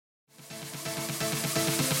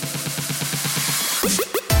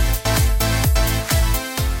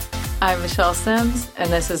I'm Michelle Sims,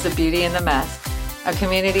 and this is The Beauty in the Mess, a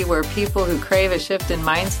community where people who crave a shift in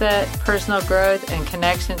mindset, personal growth, and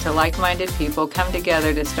connection to like-minded people come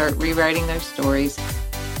together to start rewriting their stories.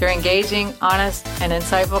 Through engaging, honest, and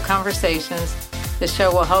insightful conversations, the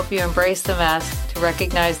show will help you embrace the mess, to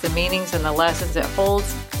recognize the meanings and the lessons it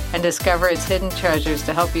holds, and discover its hidden treasures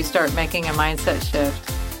to help you start making a mindset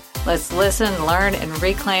shift. Let's listen, learn, and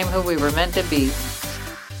reclaim who we were meant to be.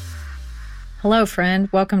 Hello, friend.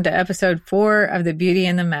 Welcome to episode 4 of The Beauty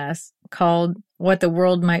in the Mess, called What the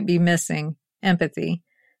World Might Be Missing, Empathy.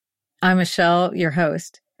 I'm Michelle, your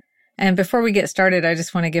host. And before we get started, I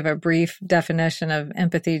just want to give a brief definition of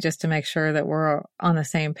empathy just to make sure that we're on the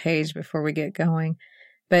same page before we get going.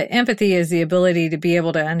 But empathy is the ability to be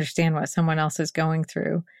able to understand what someone else is going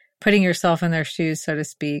through, putting yourself in their shoes, so to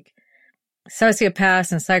speak.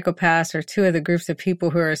 Sociopaths and psychopaths are two of the groups of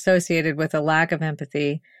people who are associated with a lack of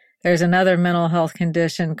empathy. There's another mental health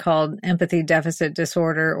condition called empathy deficit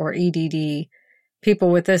disorder, or EDD.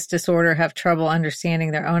 People with this disorder have trouble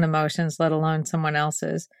understanding their own emotions, let alone someone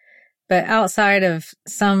else's. But outside of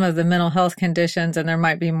some of the mental health conditions, and there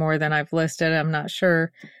might be more than I've listed, I'm not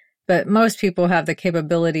sure, but most people have the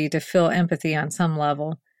capability to feel empathy on some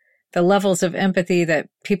level. The levels of empathy that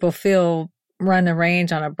people feel run the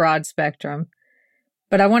range on a broad spectrum.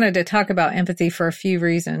 But I wanted to talk about empathy for a few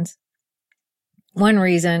reasons. One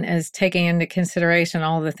reason is taking into consideration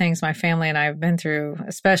all the things my family and I have been through,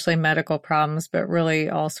 especially medical problems, but really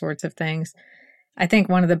all sorts of things. I think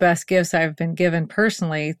one of the best gifts I've been given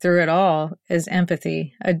personally through it all is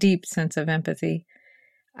empathy, a deep sense of empathy.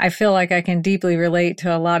 I feel like I can deeply relate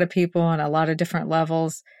to a lot of people on a lot of different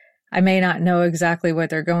levels. I may not know exactly what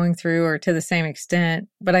they're going through or to the same extent,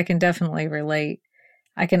 but I can definitely relate.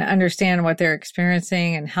 I can understand what they're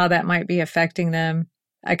experiencing and how that might be affecting them.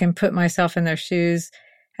 I can put myself in their shoes,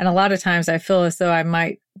 and a lot of times I feel as though I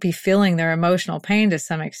might be feeling their emotional pain to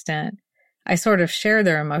some extent. I sort of share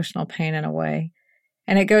their emotional pain in a way.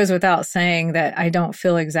 And it goes without saying that I don't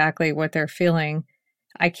feel exactly what they're feeling.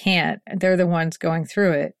 I can't. They're the ones going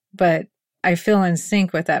through it. But I feel in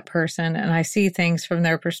sync with that person, and I see things from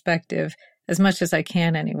their perspective as much as I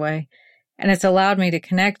can anyway. And it's allowed me to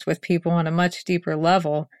connect with people on a much deeper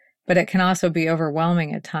level, but it can also be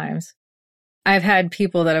overwhelming at times. I've had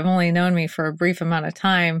people that have only known me for a brief amount of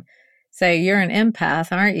time say, "You're an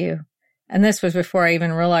empath, aren't you?" And this was before I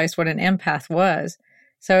even realized what an empath was.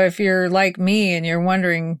 So if you're like me and you're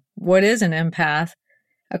wondering, what is an empath?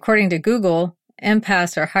 According to Google,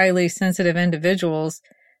 empaths are highly sensitive individuals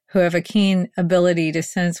who have a keen ability to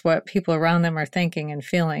sense what people around them are thinking and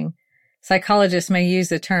feeling. Psychologists may use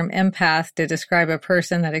the term empath to describe a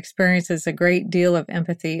person that experiences a great deal of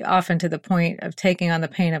empathy, often to the point of taking on the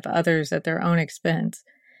pain of others at their own expense.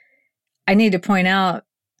 I need to point out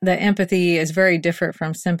that empathy is very different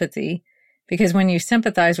from sympathy, because when you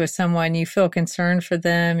sympathize with someone, you feel concerned for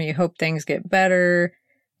them, you hope things get better,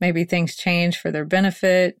 maybe things change for their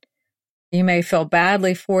benefit, you may feel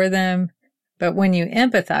badly for them, but when you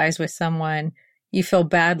empathize with someone, you feel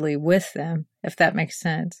badly with them, if that makes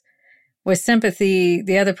sense. With sympathy,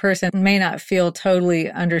 the other person may not feel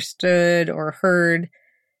totally understood or heard,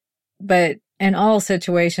 but in all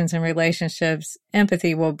situations and relationships,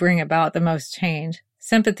 empathy will bring about the most change.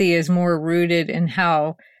 Sympathy is more rooted in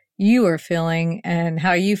how you are feeling and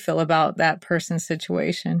how you feel about that person's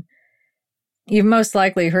situation. You've most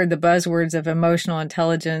likely heard the buzzwords of emotional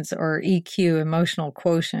intelligence, or EQ, emotional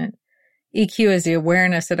quotient. EQ is the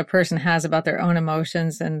awareness that a person has about their own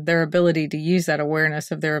emotions and their ability to use that awareness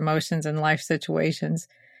of their emotions in life situations.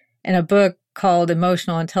 In a book called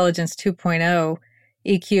Emotional Intelligence 2.0,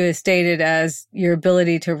 EQ is stated as your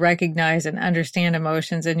ability to recognize and understand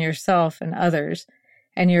emotions in yourself and others,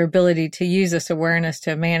 and your ability to use this awareness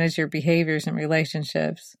to manage your behaviors and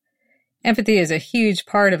relationships. Empathy is a huge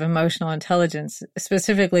part of emotional intelligence,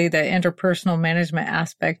 specifically the interpersonal management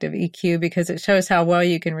aspect of EQ, because it shows how well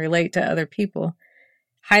you can relate to other people.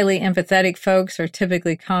 Highly empathetic folks are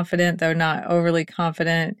typically confident, though not overly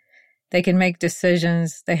confident. They can make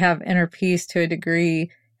decisions, they have inner peace to a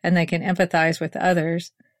degree, and they can empathize with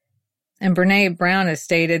others. And Brené Brown has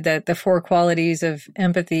stated that the 4 qualities of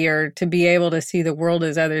empathy are to be able to see the world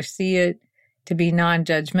as others see it, to be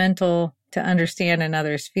non-judgmental, to understand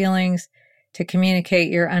another's feelings, to communicate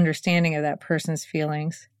your understanding of that person's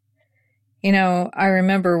feelings. You know, I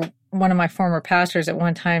remember one of my former pastors at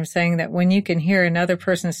one time saying that when you can hear another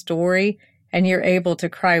person's story and you're able to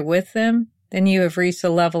cry with them, then you have reached a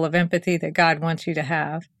level of empathy that God wants you to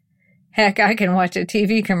have. Heck, I can watch a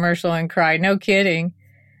TV commercial and cry, no kidding.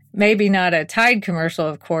 Maybe not a Tide commercial,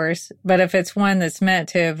 of course, but if it's one that's meant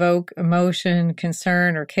to evoke emotion,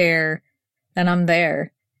 concern, or care, then I'm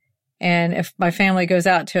there. And if my family goes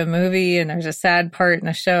out to a movie and there's a sad part in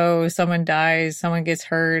the show, someone dies, someone gets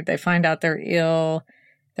hurt, they find out they're ill,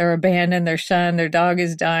 they're abandoned, they're shunned, their dog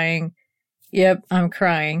is dying. Yep, I'm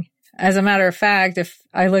crying. As a matter of fact, if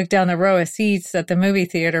I look down the row of seats at the movie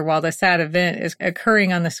theater while the sad event is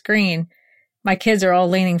occurring on the screen, my kids are all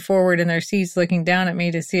leaning forward in their seats looking down at me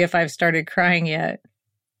to see if I've started crying yet.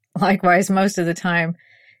 Likewise, most of the time,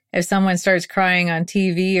 if someone starts crying on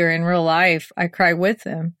TV or in real life, I cry with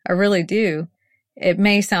them. I really do. It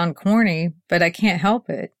may sound corny, but I can't help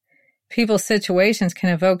it. People's situations can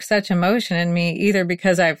evoke such emotion in me either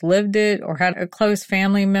because I've lived it or had a close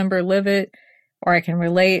family member live it, or I can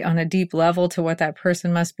relate on a deep level to what that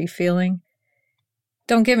person must be feeling.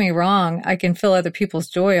 Don't get me wrong, I can feel other people's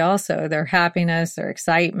joy also, their happiness, their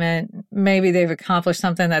excitement. Maybe they've accomplished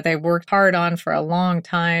something that they've worked hard on for a long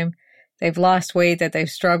time. They've lost weight that they've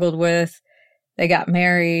struggled with. They got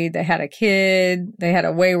married, they had a kid, they had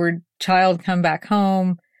a wayward child come back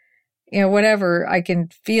home. Whatever, I can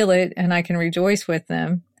feel it and I can rejoice with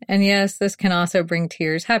them. And yes, this can also bring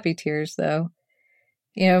tears, happy tears though.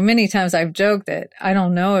 Many times I've joked that I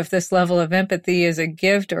don't know if this level of empathy is a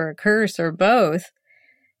gift or a curse or both.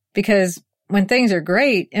 Because when things are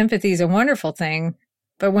great, empathy is a wonderful thing.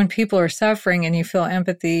 But when people are suffering and you feel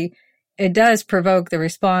empathy, it does provoke the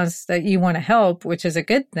response that you want to help, which is a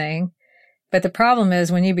good thing. But the problem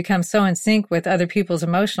is when you become so in sync with other people's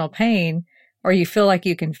emotional pain, or you feel like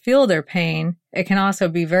you can feel their pain, it can also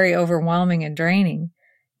be very overwhelming and draining.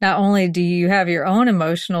 Not only do you have your own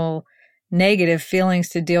emotional negative feelings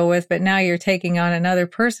to deal with, but now you're taking on another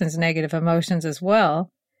person's negative emotions as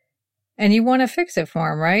well. And you want to fix it for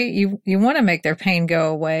them, right? You want to make their pain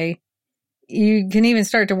go away. You can even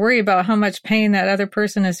start to worry about how much pain that other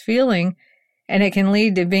person is feeling, and it can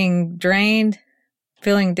lead to being drained,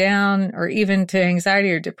 feeling down, or even to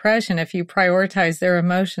anxiety or depression if you prioritize their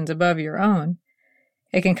emotions above your own.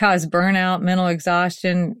 It can cause burnout, mental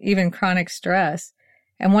exhaustion, even chronic stress.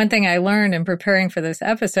 And one thing I learned in preparing for this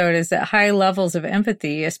episode is that high levels of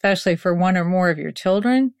empathy, especially for one or more of your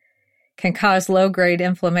children, can cause low-grade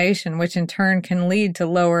inflammation, which in turn can lead to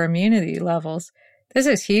lower immunity levels. This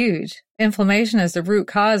is huge. Inflammation is the root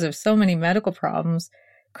cause of so many medical problems.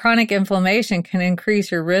 Chronic inflammation can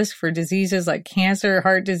increase your risk for diseases like cancer,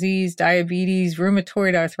 heart disease, diabetes,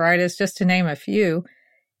 rheumatoid arthritis, just to name a few.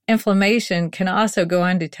 Inflammation can also go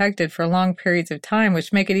undetected for long periods of time,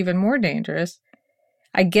 which make it even more dangerous.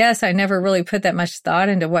 I guess I never really put that much thought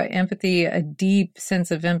into what empathy, a deep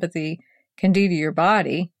sense of empathy, can do to your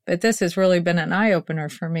body, but this has really been an eye-opener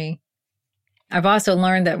for me. I've also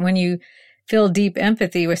learned that when you feel deep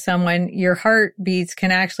empathy with someone, your heartbeats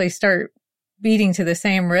can actually start beating to the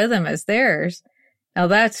same rhythm as theirs. Now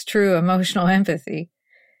that's true emotional empathy.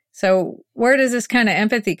 So where does this kind of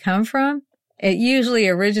empathy come from? It usually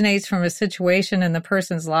originates from a situation in the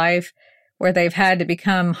person's life where they've had to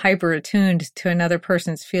become hyper-attuned to another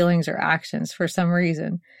person's feelings or actions for some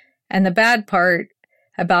reason. And the bad part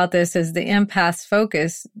about this is the empath's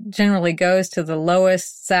focus generally goes to the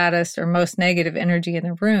lowest, saddest, or most negative energy in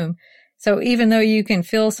the room. So even though you can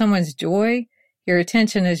feel someone's joy, your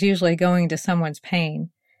attention is usually going to someone's pain.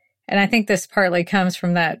 And I think this partly comes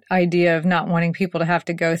from that idea of not wanting people to have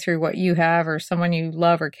to go through what you have or someone you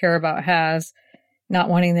love or care about has, not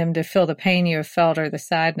wanting them to feel the pain you have felt or the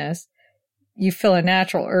sadness. You feel a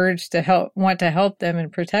natural urge to want to help them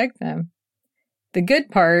and protect them. The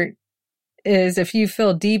good part is if you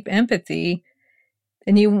feel deep empathy,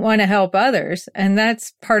 then you want to help others, and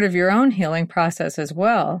that's part of your own healing process as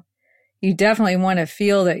well. You definitely want to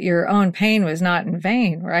feel that your own pain was not in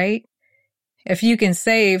vain, right? If you can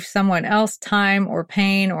save someone else time or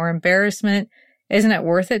pain or embarrassment, isn't it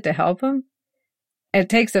worth it to help them? It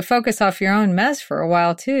takes the focus off your own mess for a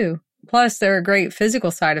while too. Plus, there are great physical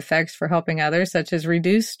side effects for helping others, such as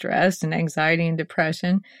reduced stress and anxiety and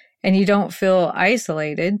depression, and you don't feel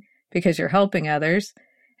isolated because you're helping others.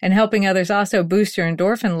 And helping others also boosts your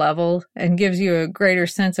endorphin level and gives you a greater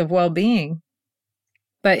sense of well-being.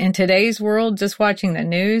 But in today's world, just watching the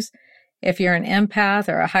news, if you're an empath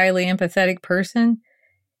or a highly empathetic person,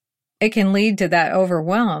 it can lead to that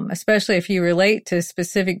overwhelm, especially if you relate to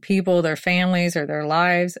specific people, their families, or their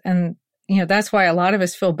lives. And, that's why a lot of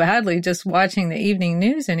us feel badly just watching the evening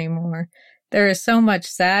news anymore. There is so much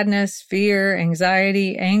sadness, fear,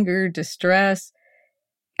 anxiety, anger, distress.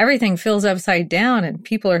 Everything feels upside down and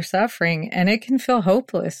people are suffering, and it can feel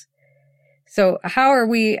hopeless. So how are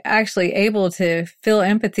we actually able to feel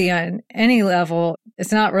empathy on any level?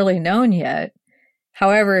 It's not really known yet.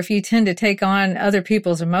 However, if you tend to take on other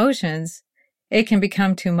people's emotions, it can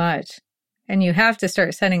become too much. And you have to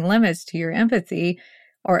start setting limits to your empathy,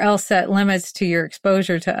 or else set limits to your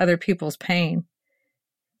exposure to other people's pain.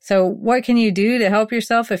 So what can you do to help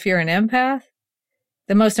yourself if you're an empath?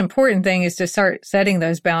 The most important thing is to start setting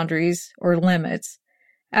those boundaries or limits.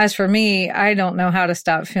 As for me, I don't know how to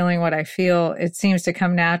stop feeling what I feel. It seems to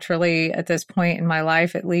come naturally at this point in my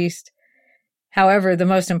life, at least. However, the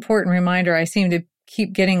most important reminder I seem to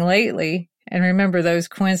keep getting lately, and remember those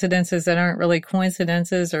coincidences that aren't really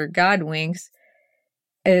coincidences or God winks,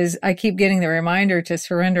 is I keep getting the reminder to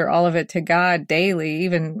surrender all of it to God daily,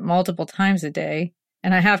 even multiple times a day.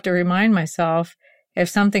 And I have to remind myself, if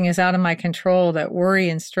something is out of my control, that worry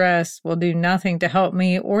and stress will do nothing to help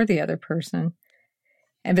me or the other person.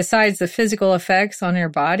 And besides the physical effects on your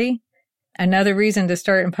body, another reason to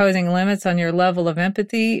start imposing limits on your level of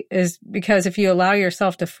empathy is because if you allow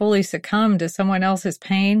yourself to fully succumb to someone else's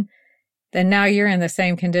pain, then now you're in the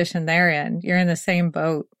same condition they're in. You're in the same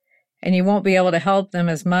boat, and you won't be able to help them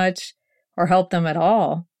as much or help them at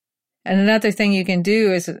all. And another thing you can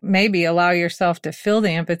do is maybe allow yourself to feel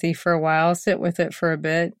the empathy for a while, sit with it for a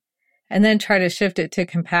bit, and then try to shift it to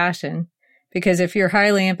compassion. Because if you're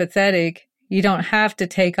highly empathetic, you don't have to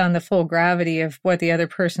take on the full gravity of what the other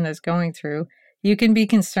person is going through. You can be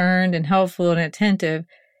concerned and helpful and attentive,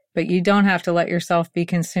 but you don't have to let yourself be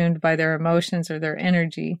consumed by their emotions or their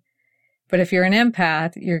energy. But if you're an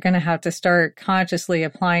empath, you're going to have to start consciously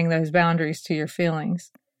applying those boundaries to your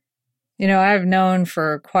feelings. You know, I've known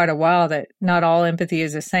for quite a while that not all empathy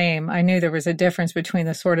is the same. I knew there was a difference between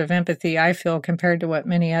the sort of empathy I feel compared to what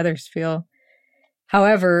many others feel.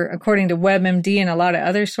 However, according to WebMD and a lot of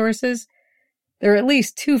other sources, there are at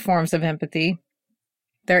least two forms of empathy.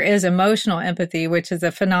 There is emotional empathy, which is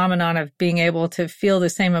a phenomenon of being able to feel the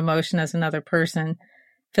same emotion as another person,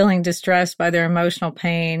 feeling distressed by their emotional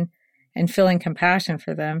pain and feeling compassion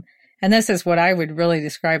for them. And this is what I would really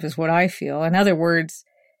describe as what I feel. In other words,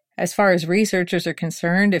 as far as researchers are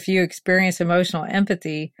concerned, if you experience emotional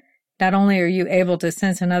empathy, not only are you able to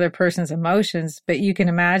sense another person's emotions, but you can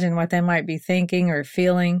imagine what they might be thinking or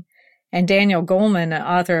feeling. And Daniel Goleman, the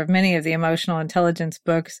author of many of the emotional intelligence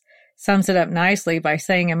books, sums it up nicely by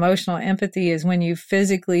saying emotional empathy is when you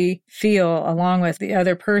physically feel along with the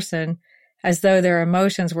other person as though their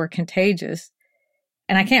emotions were contagious.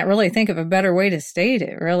 And I can't really think of a better way to state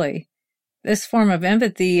it, really. This form of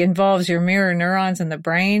empathy involves your mirror neurons in the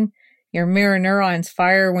brain. Your mirror neurons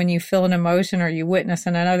fire when you feel an emotion or you witness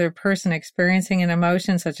another person experiencing an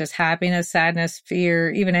emotion such as happiness, sadness,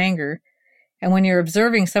 fear, even anger. And when you're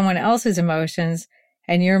observing someone else's emotions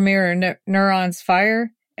and your mirror neurons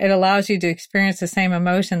fire, it allows you to experience the same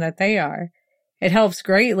emotion that they are. It helps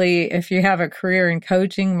greatly if you have a career in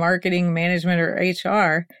coaching, marketing, management, or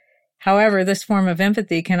HR. However, this form of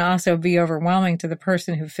empathy can also be overwhelming to the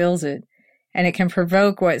person who feels it, and it can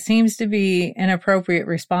provoke what seems to be inappropriate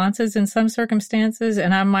responses in some circumstances,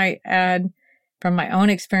 and I might add, from my own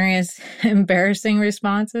experience, embarrassing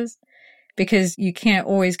responses, because you can't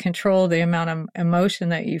always control the amount of emotion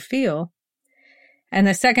that you feel. And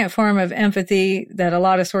the second form of empathy that a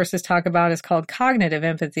lot of sources talk about is called cognitive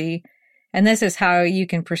empathy. And this is how you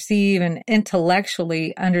can perceive and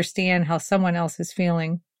intellectually understand how someone else is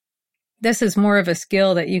feeling. This is more of a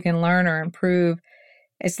skill that you can learn or improve.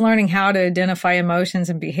 It's learning how to identify emotions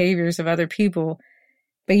and behaviors of other people,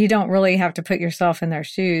 but you don't really have to put yourself in their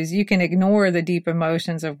shoes. You can ignore the deep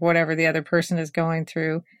emotions of whatever the other person is going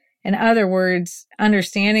through. In other words,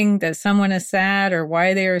 understanding that someone is sad or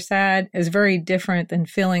why they are sad is very different than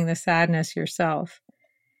feeling the sadness yourself.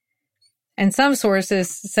 And some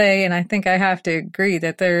sources say, and I think I have to agree,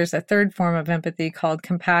 that there's a third form of empathy called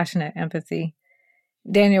compassionate empathy.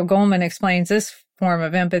 Daniel Goleman explains this form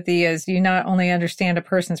of empathy as you not only understand a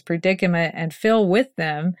person's predicament and feel with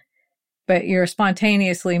them, but you're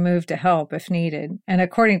spontaneously moved to help if needed. And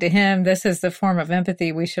according to him, this is the form of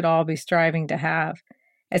empathy we should all be striving to have.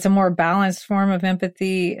 It's a more balanced form of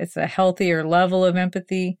empathy. It's a healthier level of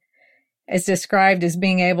empathy. It's described as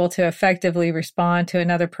being able to effectively respond to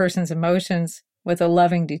another person's emotions with a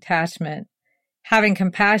loving detachment. Having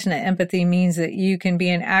compassionate empathy means that you can be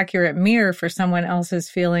an accurate mirror for someone else's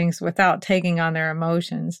feelings without taking on their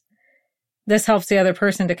emotions. This helps the other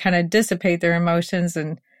person to kind of dissipate their emotions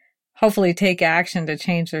and hopefully take action to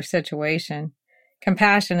change their situation.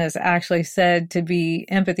 Compassion is actually said to be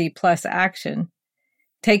empathy plus action.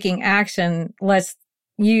 Taking action lets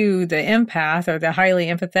you, the empath or the highly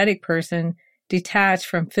empathetic person, detach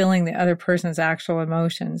from feeling the other person's actual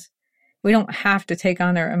emotions. We don't have to take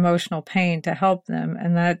on their emotional pain to help them.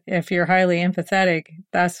 And that if you're highly empathetic,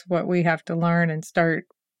 that's what we have to learn and start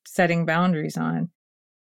setting boundaries on.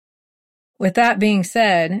 With that being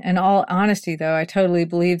said, in all honesty, though, I totally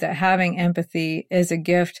believe that having empathy is a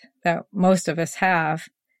gift that most of us have.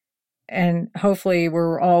 And hopefully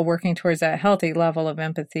we're all working towards that healthy level of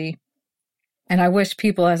empathy. And I wish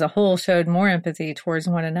people as a whole showed more empathy towards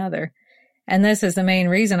one another. And this is the main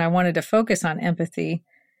reason I wanted to focus on empathy.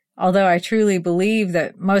 Although I truly believe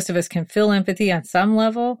that most of us can feel empathy on some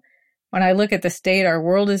level, when I look at the state our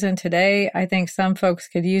world is in today, I think some folks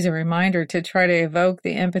could use a reminder to try to evoke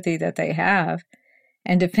the empathy that they have.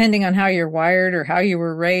 And depending on how you're wired or how you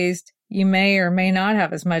were raised, you may or may not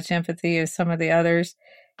have as much empathy as some of the others.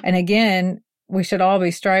 And again, we should all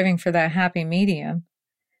be striving for that happy medium.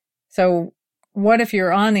 So what if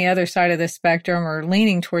you're on the other side of the spectrum or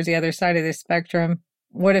leaning towards the other side of the spectrum?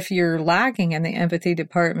 What if you're lacking in the empathy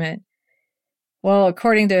department? Well,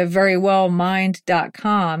 according to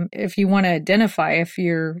verywellmind.com, if you want to identify if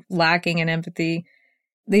you're lacking in empathy,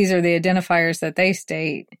 these are the identifiers that they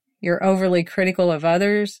state. You're overly critical of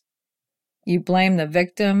others. You blame the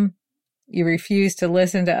victim. You refuse to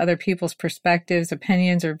listen to other people's perspectives,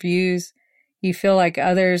 opinions, or views. You feel like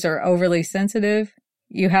others are overly sensitive.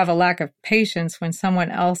 You have a lack of patience when someone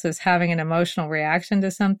else is having an emotional reaction to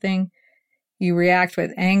something. You react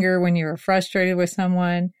with anger when you're frustrated with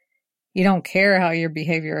someone. You don't care how your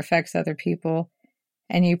behavior affects other people.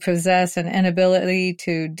 And you possess an inability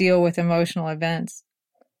to deal with emotional events.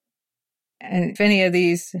 And if any of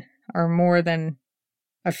these or more than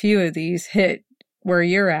a few of these hit where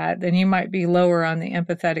you're at, then you might be lower on the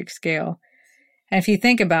empathetic scale. And if you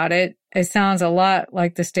think about it, it sounds a lot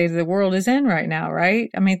like the state of the world is in right now, right?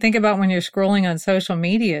 I mean, think about when you're scrolling on social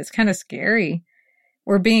media. It's kind of scary.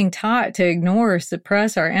 We're being taught to ignore or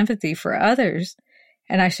suppress our empathy for others.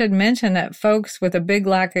 And I should mention that folks with a big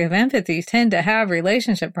lack of empathy tend to have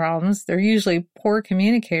relationship problems. They're usually poor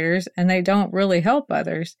communicators and they don't really help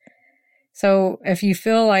others. So if you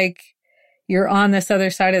feel like you're on this other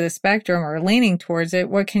side of the spectrum or leaning towards it,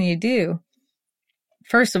 what can you do?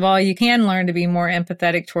 First of all, you can learn to be more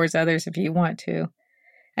empathetic towards others if you want to.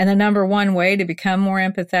 And the number one way to become more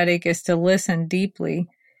empathetic is to listen deeply.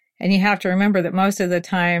 And you have to remember that most of the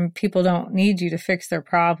time, people don't need you to fix their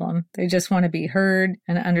problem. They just want to be heard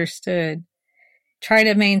and understood. Try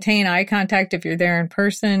to maintain eye contact if you're there in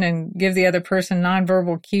person and give the other person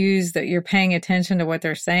nonverbal cues that you're paying attention to what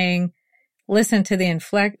they're saying. Listen to the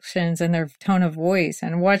inflections in their tone of voice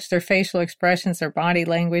and watch their facial expressions, their body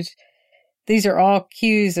language. These are all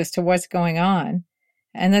cues as to what's going on.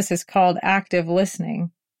 And this is called active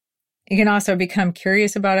listening. You can also become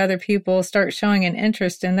curious about other people, start showing an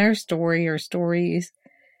interest in their story or stories.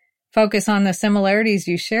 Focus on the similarities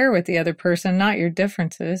you share with the other person, not your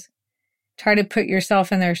differences. Try to put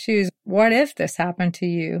yourself in their shoes. What if this happened to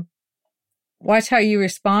you? Watch how you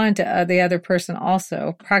respond to the other person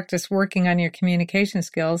also. Practice working on your communication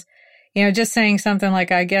skills. Just saying something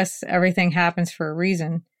like, I guess everything happens for a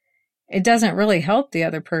reason. It doesn't really help the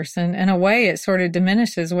other person. In a way, it sort of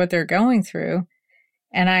diminishes what they're going through.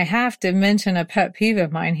 And I have to mention a pet peeve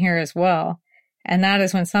of mine here as well. And that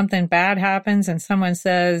is when something bad happens and someone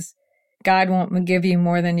says, God won't give you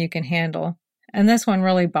more than you can handle. And this one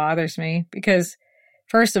really bothers me because,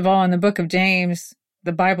 first of all, in the book of James,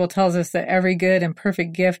 the Bible tells us that every good and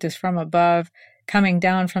perfect gift is from above, coming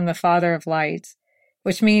down from the Father of lights,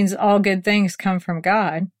 which means all good things come from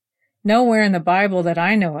God. Nowhere in the Bible that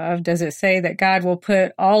I know of does it say that God will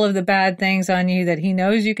put all of the bad things on you that he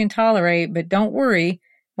knows you can tolerate, but don't worry,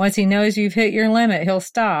 once he knows you've hit your limit, he'll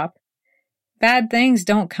stop. Bad things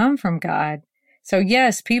don't come from God. So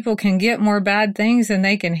yes, people can get more bad things than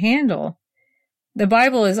they can handle. The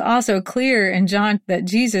Bible is also clear in John that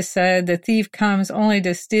Jesus said the thief comes only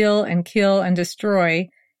to steal and kill and destroy.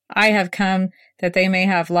 I have come that they may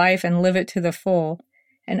have life and live it to the full.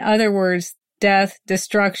 In other words, death,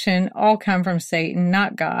 destruction, all come from Satan,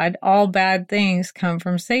 not God. All bad things come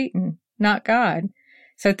from Satan, not God.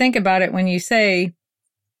 So think about it when you say,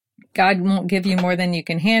 God won't give you more than you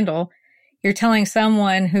can handle. You're telling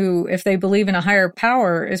someone who, if they believe in a higher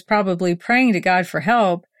power, is probably praying to God for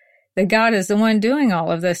help, that God is the one doing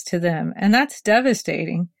all of this to them. And that's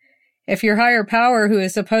devastating. If your higher power, who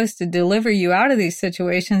is supposed to deliver you out of these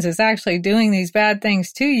situations, is actually doing these bad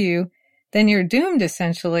things to you, then you're doomed,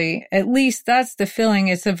 essentially. At least that's the feeling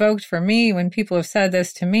it's evoked for me when people have said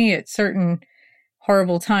this to me at certain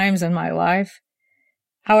horrible times in my life.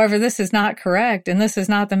 However, this is not correct, and this is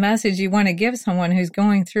not the message you want to give someone who's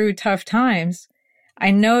going through tough times.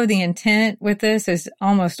 I know the intent with this is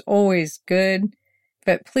almost always good,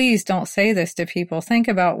 but please don't say this to people. Think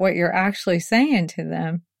about what you're actually saying to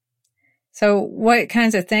them. So what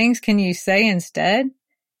kinds of things can you say instead?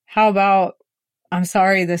 How about, I'm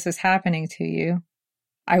sorry this is happening to you.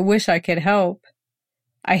 I wish I could help.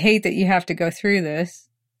 I hate that you have to go through this.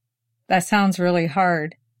 That sounds really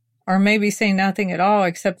hard. Or maybe say nothing at all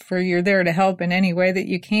except for you're there to help in any way that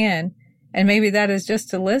you can. And maybe that is just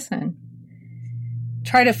to listen.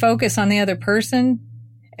 Try to focus on the other person.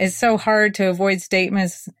 It's so hard to avoid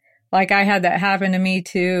statements like I had that happen to me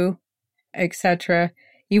too, etc.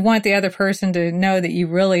 You want the other person to know that you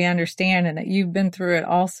really understand and that you've been through it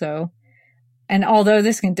also. And although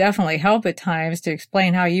this can definitely help at times to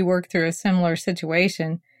explain how you work through a similar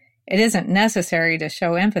situation, it isn't necessary to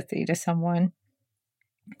show empathy to someone.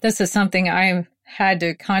 This is something I've had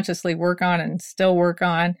to consciously work on and still work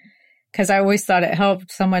on because I always thought it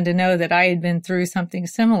helped someone to know that I had been through something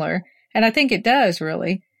similar. And I think it does,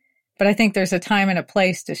 really. But I think there's a time and a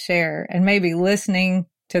place to share, and maybe listening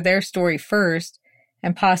to their story first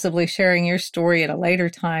and possibly sharing your story at a later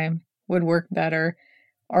time would work better.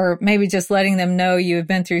 Or maybe just letting them know you have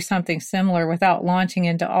been through something similar without launching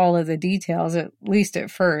into all of the details, at least at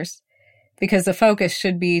first, because the focus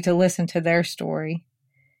should be to listen to their story.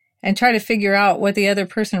 And try to figure out what the other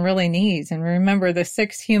person really needs. And remember, the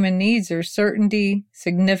 6 human needs are certainty,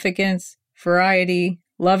 significance, variety,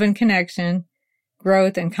 love and connection,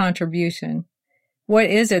 growth, and contribution. What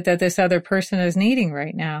is it that this other person is needing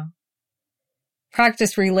right now?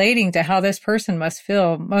 Practice relating to how this person must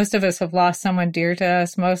feel. Most of us have lost someone dear to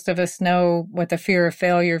us. Most of us know what the fear of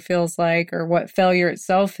failure feels like, or what failure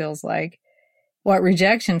itself feels like, what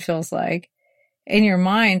rejection feels like. In your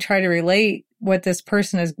mind, try to relate what this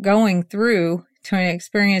person is going through to an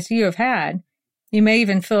experience you have had. You may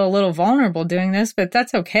even feel a little vulnerable doing this, but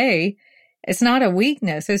that's okay. It's not a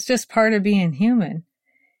weakness. It's just part of being human.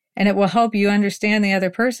 And it will help you understand the other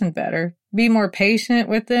person better. Be more patient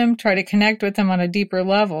with them. Try to connect with them on a deeper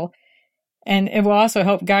level. And it will also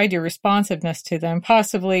help guide your responsiveness to them,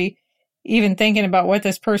 possibly even thinking about what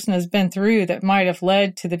this person has been through that might have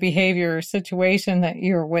led to the behavior or situation that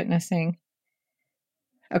you're witnessing.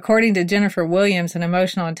 According to Jennifer Williams, an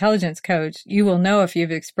emotional intelligence coach, you will know if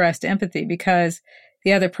you've expressed empathy because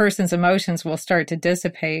the other person's emotions will start to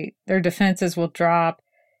dissipate. Their defenses will drop.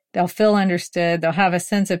 They'll feel understood. They'll have a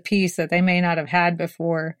sense of peace that they may not have had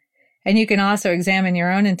before. And you can also examine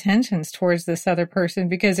your own intentions towards this other person,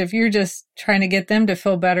 because if you're just trying to get them to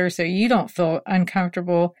feel better so you don't feel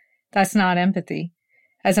uncomfortable, that's not empathy.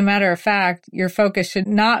 As a matter of fact, your focus should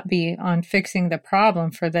not be on fixing the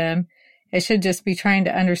problem for them. It should just be trying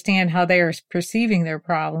to understand how they are perceiving their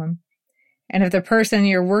problem. And if the person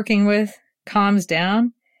you're working with calms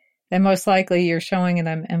down, then most likely you're showing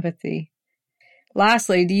them empathy.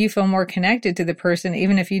 Lastly, do you feel more connected to the person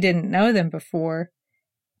even if you didn't know them before?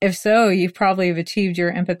 If so, you probably have achieved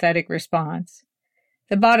your empathetic response.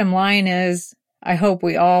 The bottom line is, I hope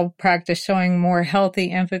we all practice showing more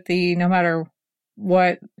healthy empathy no matter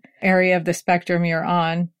what area of the spectrum you're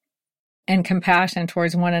on, and compassion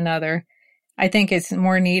towards one another. I think it's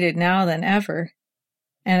more needed now than ever.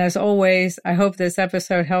 And as always, I hope this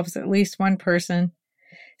episode helps at least one person.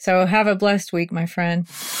 So have a blessed week, my friend.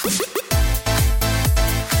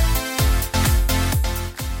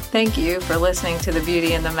 Thank you for listening to The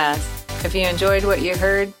Beauty in the Mess. If you enjoyed what you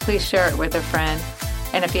heard, please share it with a friend.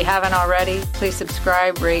 And if you haven't already, please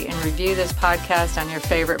subscribe, rate, and review this podcast on your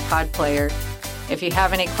favorite pod player. If you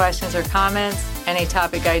have any questions or comments, any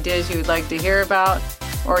topic ideas you would like to hear about,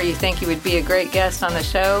 or you think you would be a great guest on the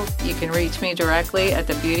show, you can reach me directly at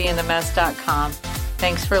thebeautyinthemess.com.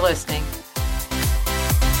 Thanks for listening.